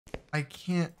I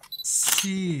can't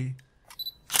see.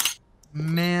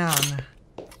 Man.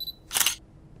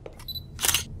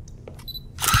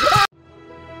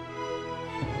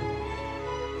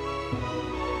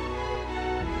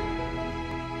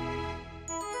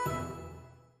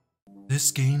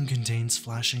 This game contains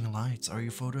flashing lights. Are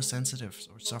you photosensitive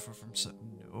or suffer from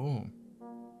no.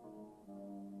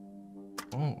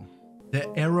 Oh. The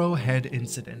Arrowhead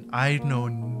incident. I know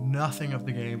nothing of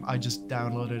the game. I just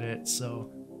downloaded it,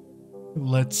 so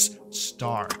let's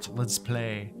start. Let's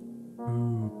play.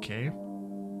 Okay.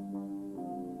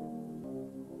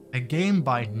 A game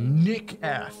by Nick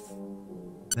F.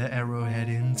 The Arrowhead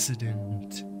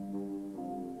incident.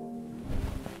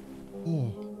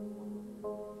 Oh.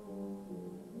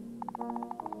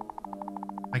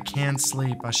 I can't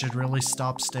sleep. I should really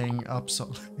stop staying up so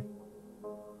late.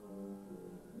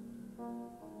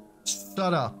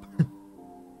 Shut up.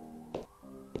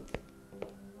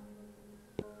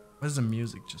 What is the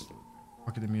music just?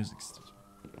 Look at the music.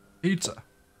 Pizza.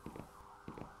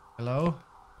 Hello?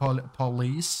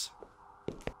 Police?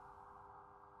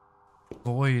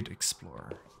 Void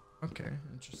Explorer. Okay,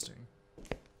 interesting.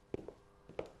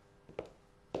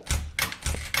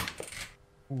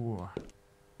 Ooh.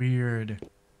 Weird.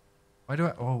 Why do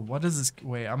I? Oh, what is this?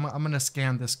 Wait, I'm gonna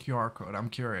scan this QR code. I'm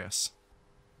curious.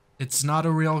 It's not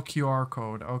a real QR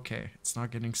code. Okay, it's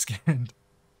not getting scanned.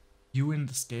 You in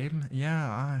this game?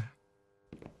 Yeah,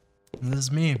 this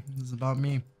is me. This is about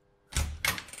me.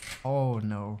 Oh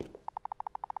no.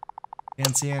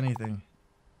 Can't see anything.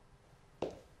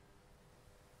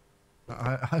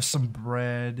 I have some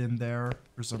bread in there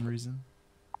for some reason.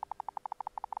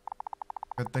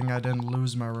 Good thing I didn't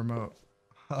lose my remote.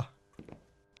 Huh.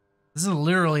 This is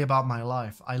literally about my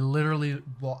life. I literally,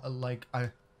 like, I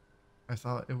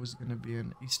thought it was gonna be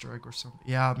an Easter egg or something.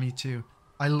 Yeah, me too.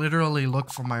 I literally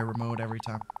look for my remote every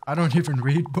time. I don't even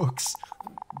read books,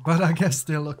 but I guess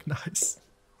they look nice.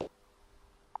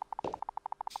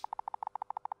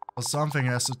 Well, something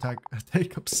has to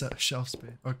take up shelf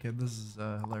space. Okay, this is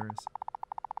hilarious.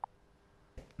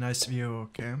 Nice view,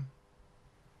 okay.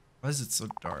 Why is it so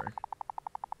dark?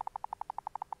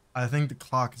 I think the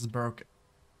clock is broken.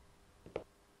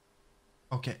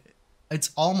 Okay, it's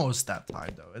almost that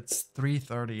time though. It's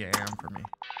 3:30 a.m. for me.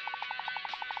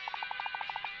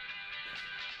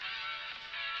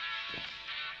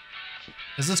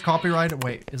 Is this copyrighted?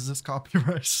 Wait, is this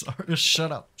copyrighted? Sorry,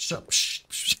 shut up. Shut up. Shh.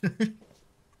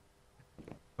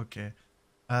 Okay.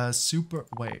 Super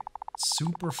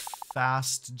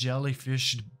fast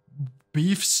jellyfish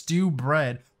beef stew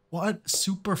bread. What?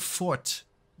 Super foot.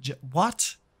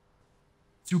 What?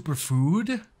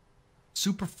 Superfood?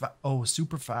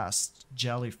 Super fast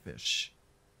jellyfish.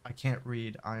 I can't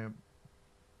read. I am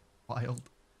wild.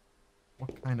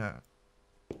 What kind of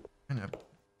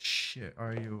shit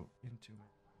are you into?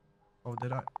 Oh,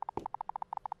 did I?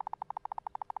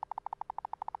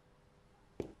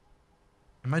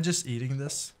 Am I just eating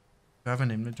this? Do I have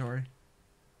an inventory?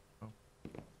 Oh.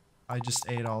 I just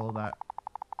ate all of that.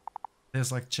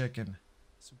 Tastes like chicken.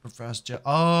 Super fast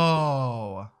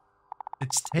oh!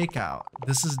 It's takeout.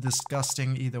 This is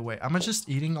disgusting either way. I'm just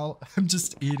eating all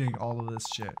of this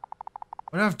shit.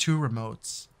 Why do I have two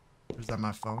remotes? Is that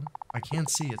my phone? I can't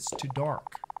see. It's too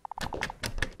dark.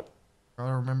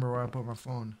 Gotta remember where I put my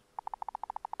phone.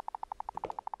 I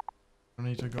don't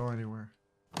need to go anywhere.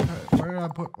 Where did I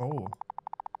put? Oh.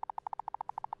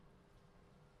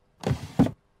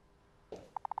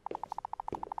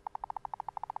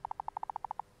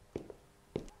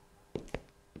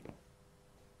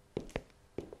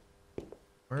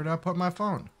 Where did I put my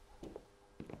phone?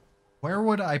 Where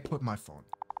would I put my phone?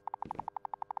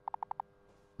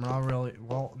 Not really.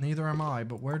 Well, neither am I,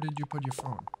 but where did you put your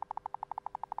phone?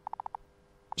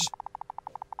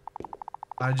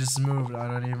 I just moved. I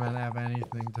don't even have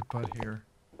anything to put here.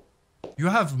 You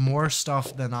have more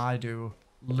stuff than I do.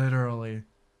 Literally.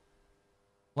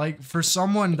 Like, for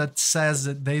someone that says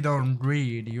that they don't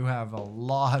read, you have a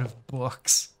lot of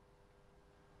books.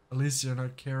 At least you're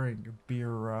not carrying a beer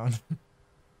around.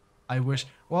 I wish.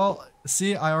 Well,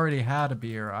 see, I already had a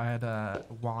beer. I had a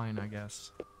wine, I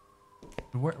guess.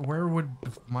 Where would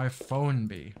my phone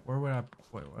be? Where would I?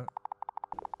 Wait, what?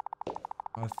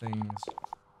 Things.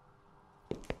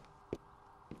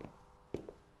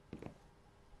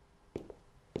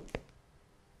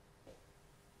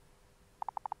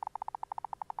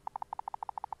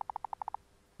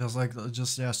 Feels like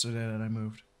just yesterday that I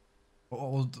moved.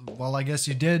 Well, I guess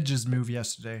you did just move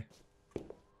yesterday.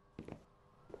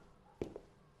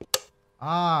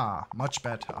 Ah, much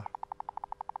better.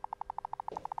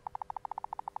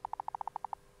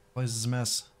 Place is a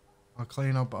mess. I'll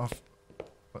clean up off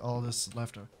all this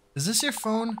leftover. Is this your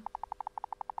phone?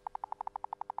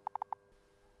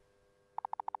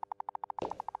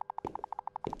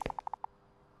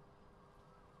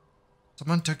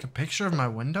 Someone took a picture of my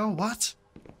window? What?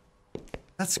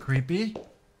 That's creepy.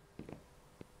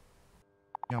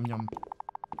 Yum yum.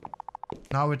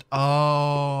 Now it.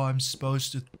 Oh, I'm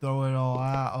supposed to throw it all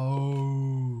out.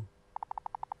 Oh.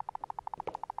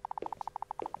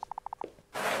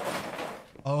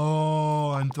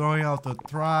 Oh, I'm throwing out the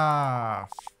trash.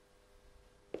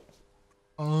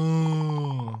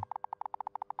 Oh.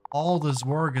 All this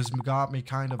work has got me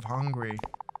kind of hungry.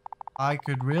 I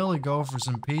could really go for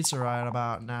some pizza right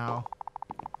about now.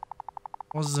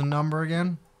 What was the number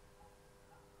again?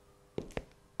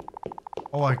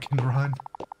 Oh, I can run.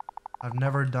 I've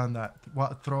never done that.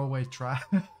 What? Throw away trash?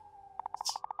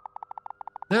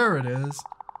 There it is.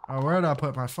 Oh, where did I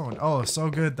put my phone? Oh, so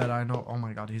good that I know. Oh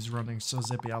my god, he's running so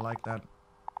zippy. I like that.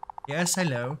 Yes,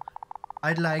 hello.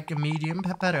 I'd like a medium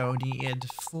pepperoni at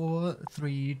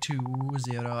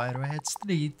 4320 Arrowhead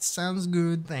Street. Sounds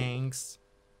good, thanks.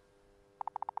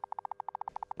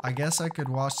 I guess I could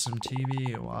watch some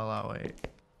TV while I wait.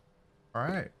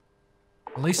 Alright.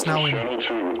 At least now we know.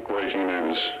 Channel 2 breaking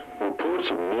news. Reports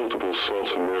of multiple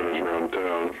assaults and murders around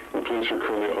town. The police are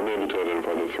currently unable to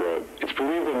identify the threat. It's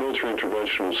believed that military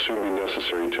intervention will soon be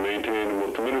necessary to maintain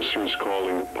what the minister is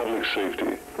calling public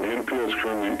safety. The NP has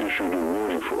currently issued a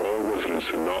warning for all residents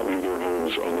to not leave their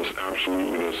homes unless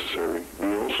absolutely necessary.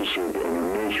 We also said that under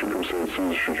no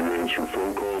circumstances should you answer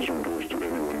phone calls or doors to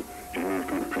anyone, even if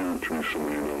they appear to be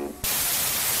someone you know.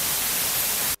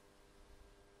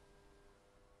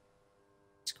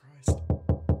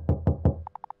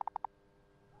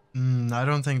 I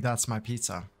don't think that's my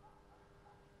pizza.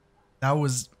 That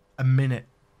was a minute.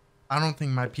 I don't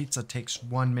think my pizza takes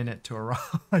 1 minute to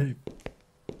arrive.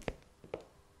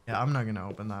 Yeah, I'm not gonna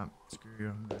open that. Screw you,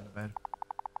 I'm going to bed.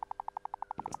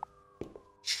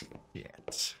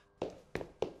 Shit.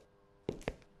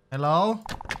 Hello?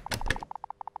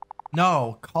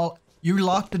 No, call. You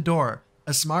locked the door.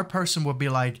 A smart person would be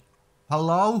like,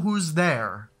 hello, who's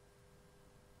there?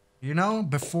 You know,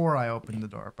 before I open the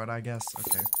door, but I guess,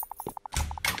 okay.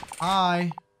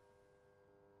 Hi.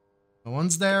 No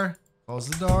one's there. Close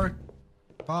the door.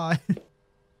 Bye.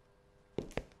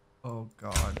 Oh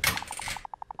god.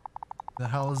 The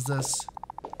hell is this?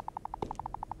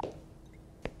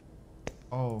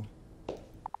 Oh.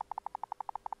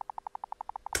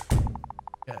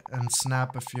 Yeah, and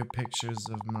snap a few pictures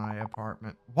of my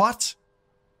apartment. What?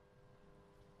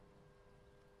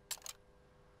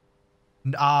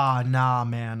 Ah, nah,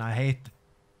 man. I hate.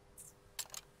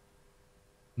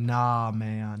 Nah,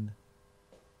 man.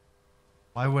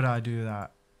 Why would I do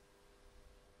that?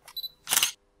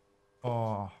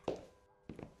 Oh.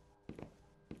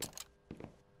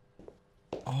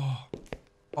 Oh.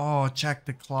 Oh, check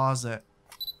the closet.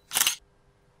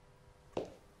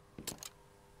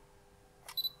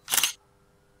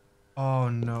 Oh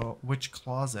no. Which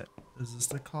closet? Is this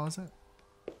the closet?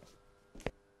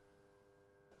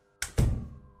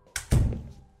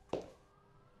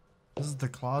 This is the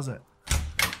closet.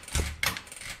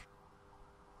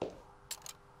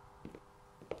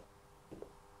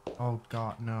 Oh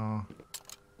god, no.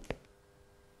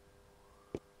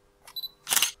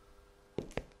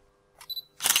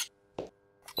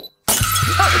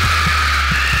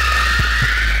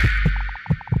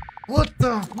 What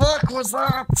the fuck was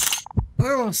that?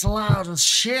 That was loud as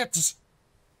shit.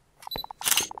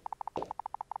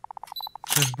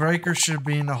 The breaker should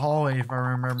be in the hallway if I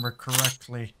remember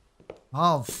correctly.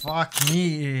 Oh, fuck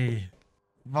me.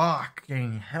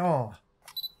 Fucking hell.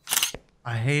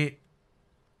 I hate...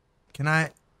 Can I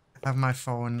have my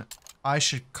phone? I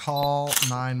should call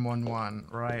 911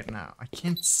 right now. I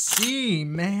can't see,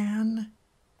 man.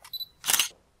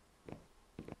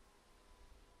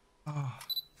 Oh.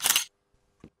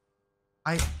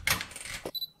 I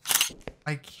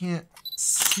can't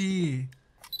see.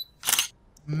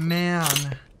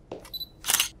 Man.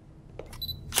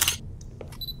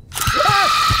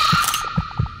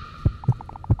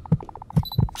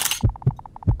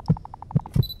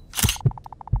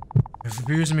 It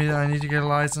appears to me that I need to get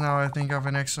lights now. I think I have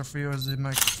an extra for you as in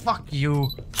my— Fuck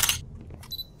you.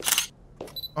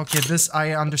 Okay, this—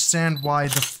 I understand why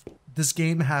this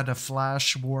game had a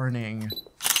flash warning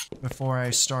before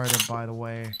I started, by the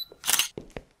way.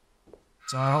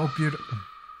 So I hope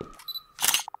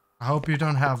you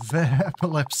don't have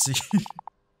epilepsy.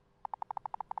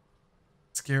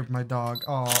 Scared my dog.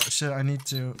 Oh shit, I need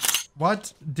to—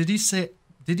 What? Did he say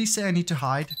I need to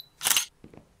hide?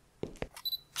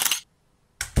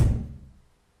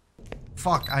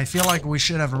 Fuck, I feel like we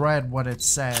should have read what it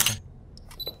said.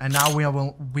 And now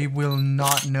we will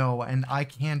not know, and I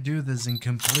can't do this in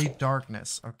complete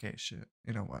darkness. Okay, shit.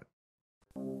 You know what?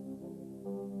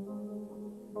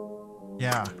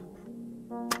 Yeah.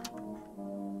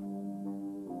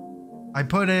 I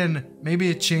put in,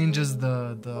 maybe it changes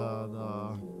the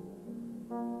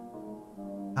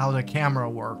how the camera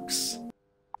works.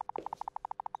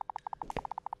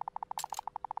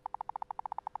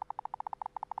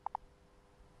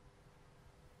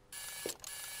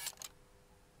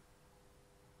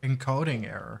 Encoding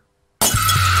error.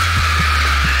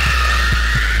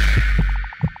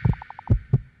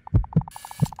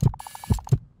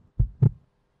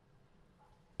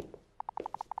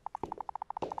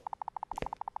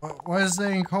 What is the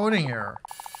encoding error?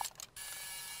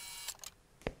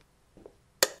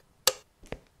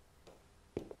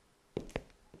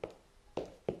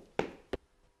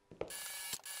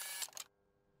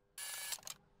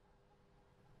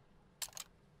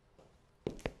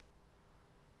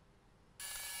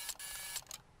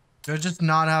 Do I just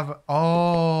not have...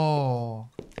 Oh.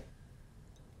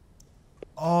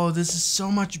 Oh, this is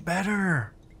so much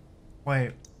better.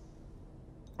 Wait.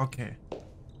 Okay.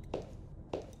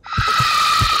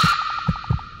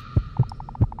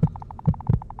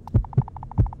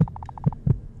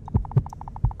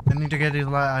 I need to get it.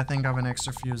 I think I have an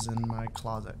extra fuse in my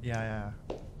closet. Yeah.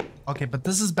 Okay, but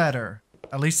this is better.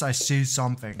 At least I see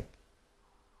something.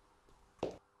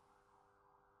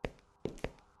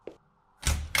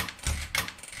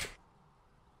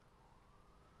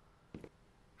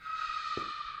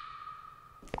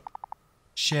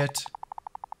 Shit.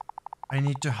 I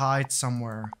need to hide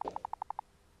somewhere.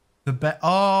 The bed.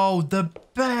 Oh, the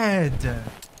bed.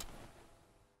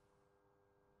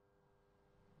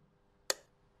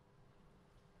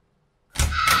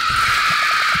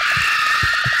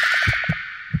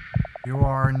 You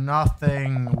are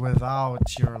nothing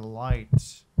without your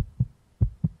light.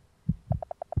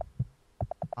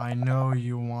 I know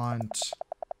you want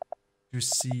to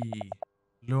see.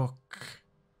 Look.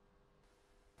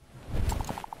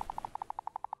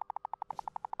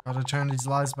 Gotta turn these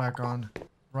lights back on.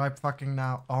 Right fucking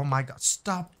now. Oh my god,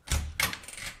 stop.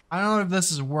 I don't know if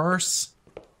this is worse.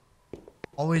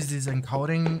 Always these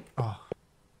encoding. Oh.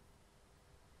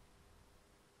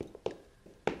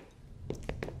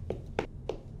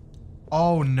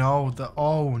 Oh no,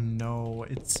 oh no,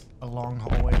 it's a long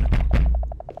hallway.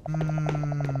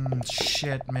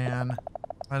 Shit, man.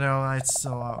 I know, I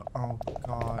still, oh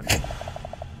god.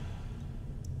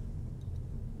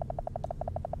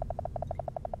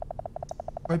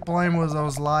 Quit playing with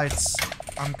those lights.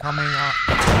 I'm coming up.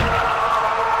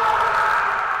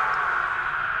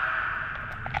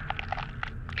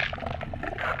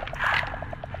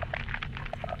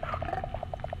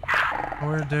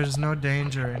 There's no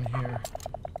danger in here.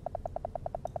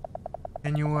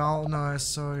 Can you all know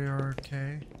so you're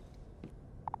okay?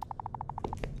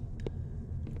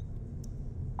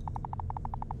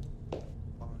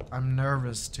 I'm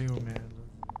nervous too, man.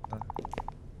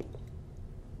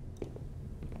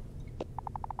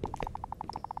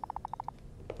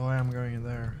 Boy, I'm going in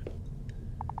there.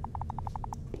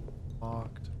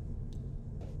 Locked.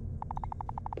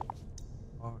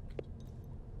 Locked.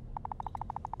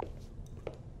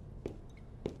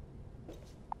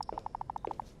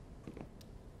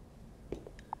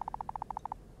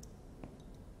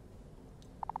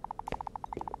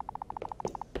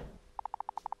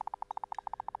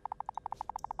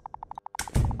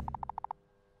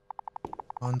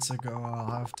 Months ago,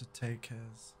 I'll have to take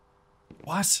his.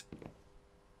 What?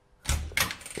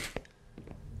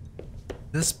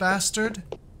 This bastard?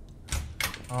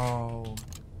 Oh.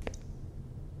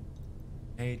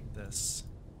 Hate this.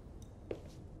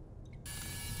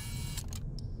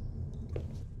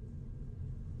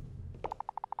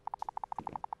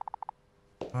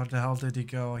 Where the hell did he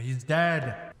go? He's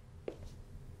dead!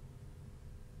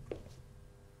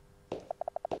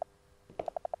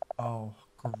 Oh,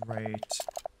 great.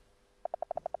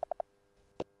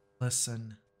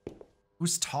 Listen.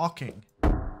 Who's talking?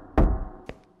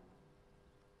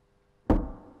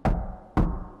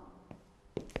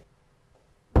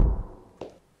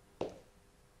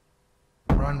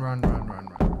 Run.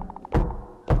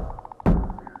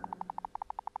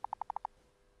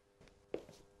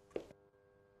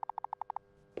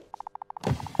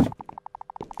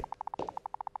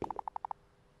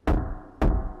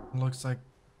 Looks like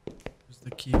there's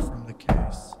the key from the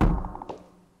case.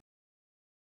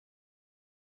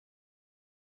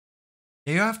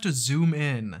 You have to zoom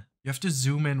in. You have to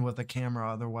zoom in with the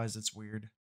camera, otherwise it's weird.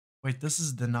 Wait, this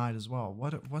is denied as well.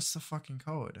 What's the fucking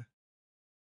code?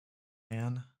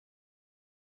 Man.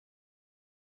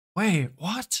 Wait,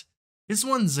 what? This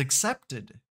one's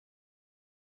accepted.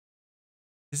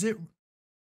 Is it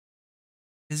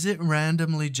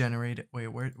randomly generated? Wait,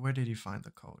 where did he find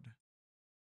the code?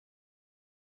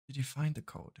 Did you find the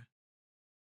code?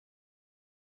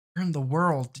 Where in the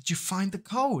world did you find the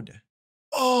code?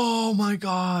 Oh my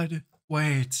god.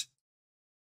 Wait.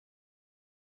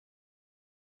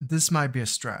 This might be a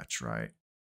stretch, right?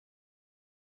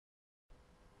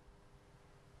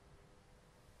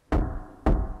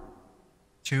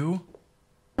 Two.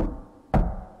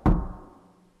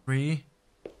 3.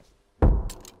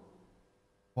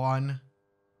 1.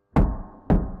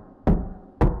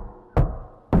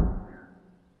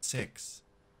 6.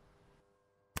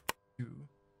 2.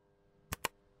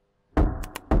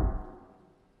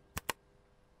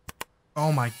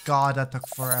 Oh my god, that took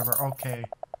forever. Okay.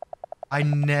 I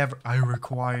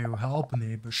require you help,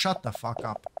 neighbor. Shut the fuck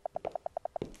up.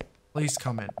 Please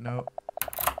come in. No.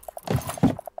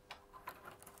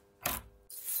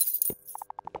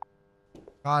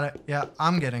 Got it. Yeah,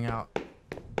 I'm getting out.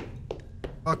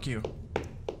 Fuck you.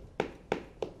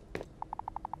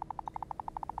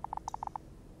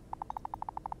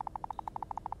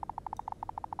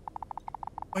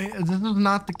 Wait, this is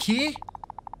not the key?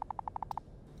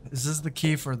 Is this the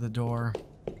key for the door?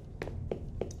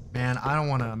 Man, I don't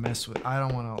want to mess with... I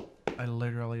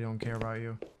literally don't care about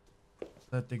you.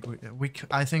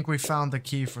 I think we found the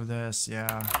key for this,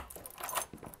 yeah.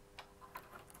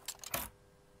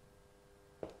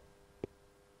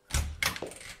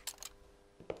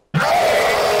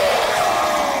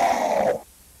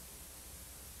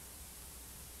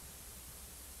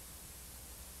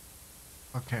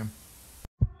 Okay.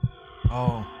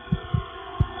 Oh.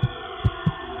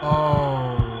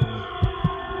 Oh.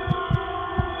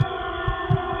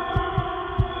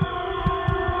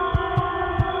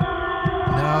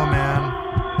 No, man.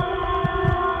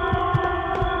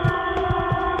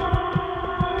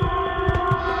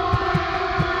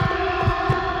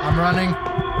 I'm running.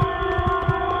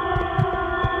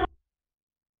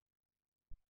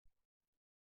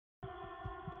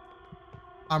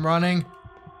 I'm running.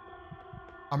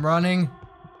 I'm running.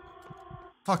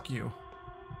 Fuck you.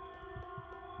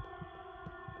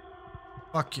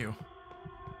 Fuck you.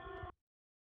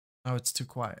 Oh, it's too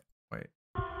quiet. Wait.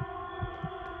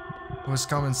 Who's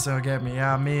coming still get me?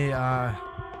 Yeah, me,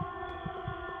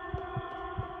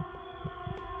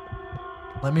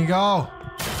 let me go.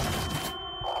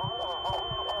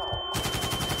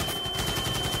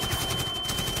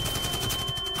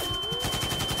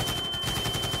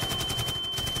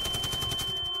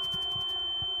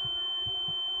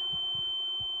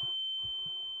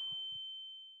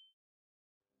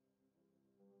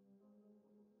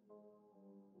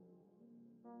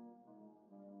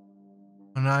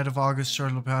 On the night of August,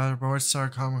 shortly after reports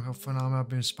started comical phenomena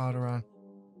being spotted around.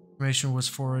 Information was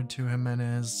forwarded to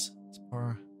Jimenez.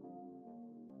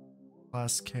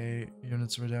 Class K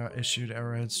units were issued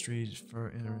Arrowhead Street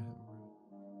for internet.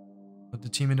 But the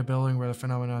team in the building where the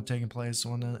phenomenon had taken place,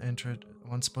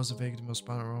 one supposed victim was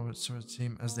spotted over the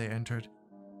team as they entered.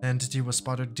 The entity was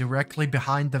spotted directly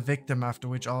behind the victim, after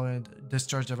which all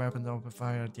discharged their weapons and opened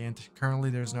fire at the entity. Currently,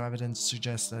 there is no evidence to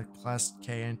suggest that Class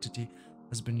K entity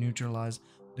has been neutralized.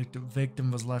 The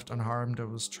victim was left unharmed and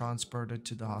was transported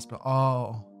to the hospital.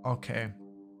 Oh, okay.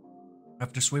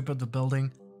 After sweep of the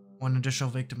building, one additional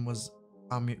victim was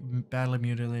badly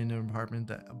mutilated in an apartment.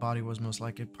 The body was most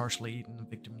likely partially eaten. The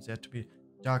victim is yet to be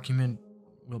documented.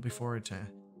 Will be forwarded to...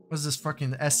 What's this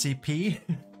fucking SCP?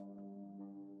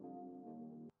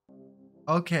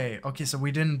 Okay, so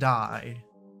we didn't die.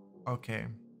 Okay.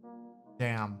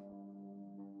 Damn.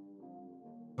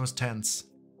 It was tense.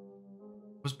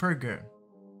 It was pretty good.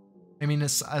 I mean,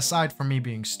 aside from me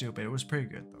being stupid, it was pretty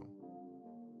good though.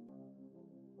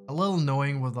 A little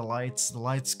annoying with the lights. The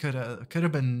lights could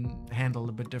have been handled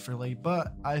a bit differently,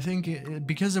 but I think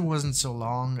because it wasn't so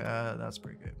long, that's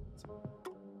pretty good.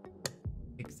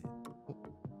 Exit. Oh,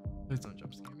 please don't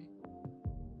jump scare me.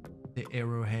 The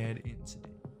Arrowhead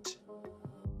incident.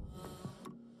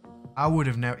 I would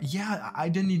have never. Yeah, I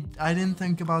didn't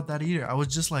think about that either. I was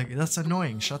just like, that's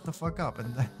annoying. Shut the fuck up.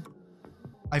 And then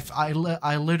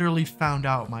I literally found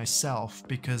out myself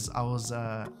because I was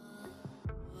I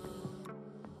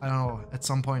don't know, at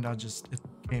some point it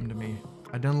came to me.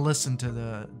 I didn't listen to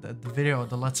the video.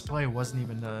 The Let's Play wasn't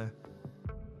even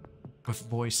with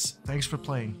voice. Thanks for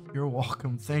playing. You're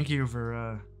welcome. Thank you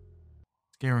for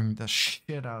scaring the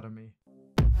shit out of me.